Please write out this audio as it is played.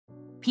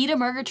Peta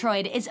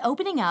Murgatroyd is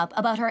opening up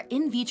about her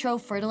in vitro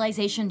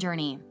fertilization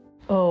journey.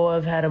 Oh,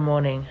 I've had a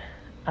morning.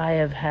 I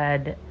have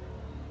had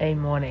a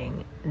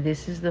morning.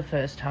 This is the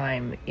first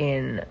time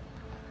in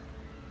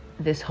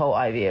this whole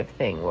IVF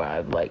thing where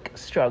I've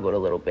struggled a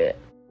little bit.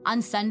 On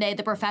Sunday,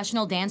 the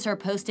professional dancer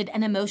posted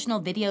an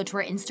emotional video to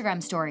her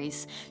Instagram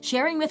stories,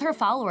 sharing with her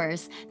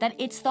followers that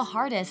it's the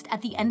hardest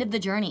at the end of the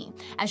journey,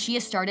 as she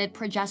has started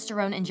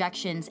progesterone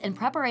injections in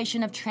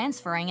preparation of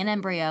transferring an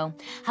embryo.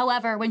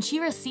 However, when she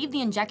received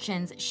the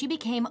injections, she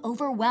became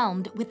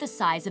overwhelmed with the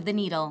size of the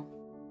needle.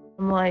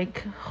 I'm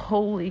like,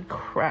 holy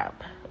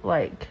crap.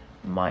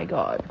 My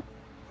God.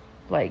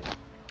 I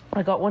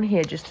got one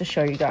here just to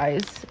show you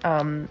guys.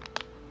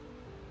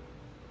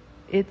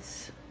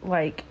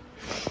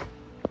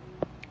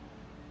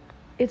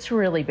 It's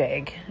really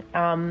big,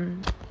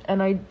 and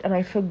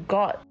I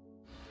forgot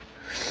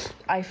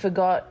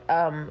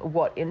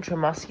what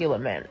intramuscular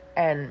meant,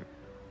 and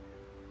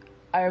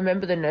I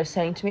remember the nurse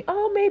saying to me,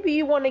 "Oh, maybe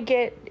you want to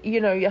get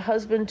your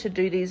husband to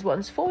do these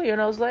ones for you,"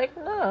 and I was like,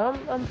 "No,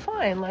 I'm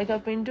fine.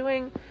 I've been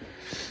doing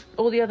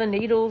all the other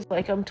needles.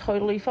 I'm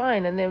totally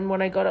fine." And then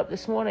when I got up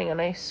this morning and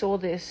I saw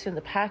this in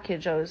the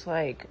package, I was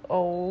like,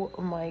 "Oh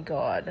my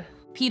God."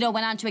 Peta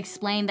went on to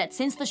explain that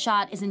since the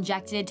shot is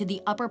injected to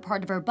the upper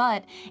part of her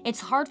butt, it's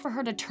hard for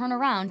her to turn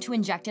around to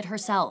inject it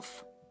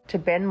herself. To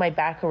bend my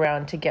back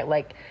around to get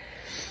the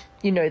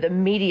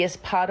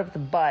meatiest part of the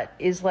butt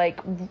is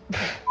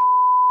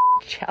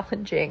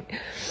challenging.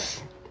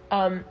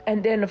 And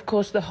then of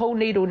course the whole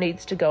needle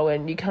needs to go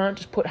in. You can't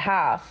just put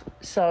half.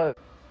 So,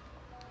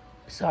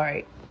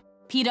 sorry.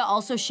 Peta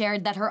also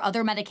shared that her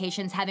other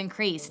medications have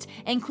increased,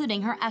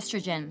 including her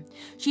estrogen.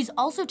 She's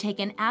also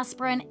taken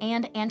aspirin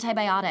and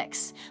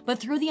antibiotics, but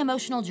through the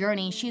emotional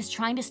journey, she is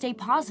trying to stay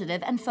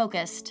positive and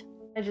focused.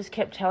 I just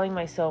kept telling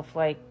myself,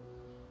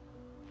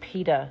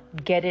 Peta,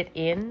 get it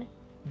in,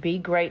 be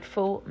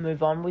grateful,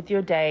 move on with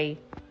your day,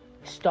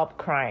 stop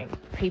crying.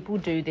 People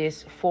do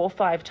this 4 or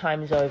 5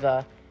 times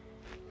over.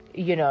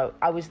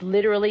 I was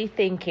literally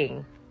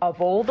thinking, of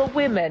all the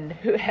women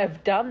who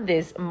have done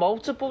this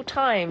multiple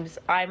times,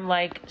 I'm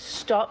like,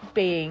 stop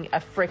being a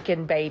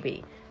frickin'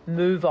 baby.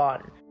 Move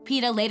on.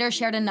 Peta later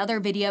shared another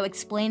video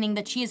explaining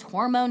that she is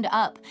hormoned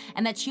up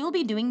and that she will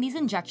be doing these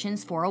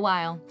injections for a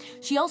while.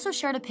 She also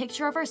shared a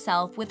picture of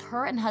herself with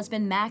her and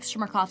husband Maks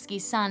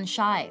Chmerkovskiy's son,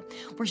 Shai,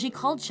 where she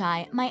called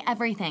Shai my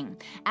everything,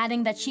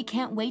 adding that she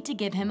can't wait to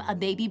give him a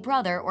baby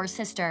brother or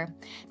sister.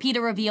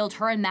 Peta revealed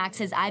her and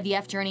Max's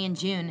IVF journey in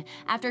June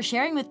after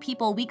sharing with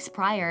People weeks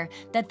prior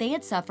that they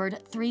had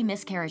suffered 3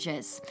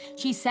 miscarriages.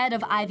 She said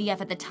of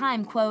IVF at the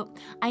time, quote,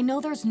 "I know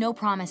there's no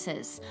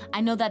promises. I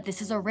know that this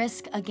is a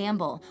risk, a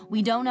gamble.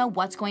 We don't know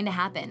what's going to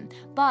happen,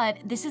 but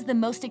this is the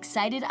most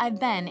excited I've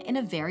been in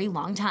a very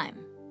long time."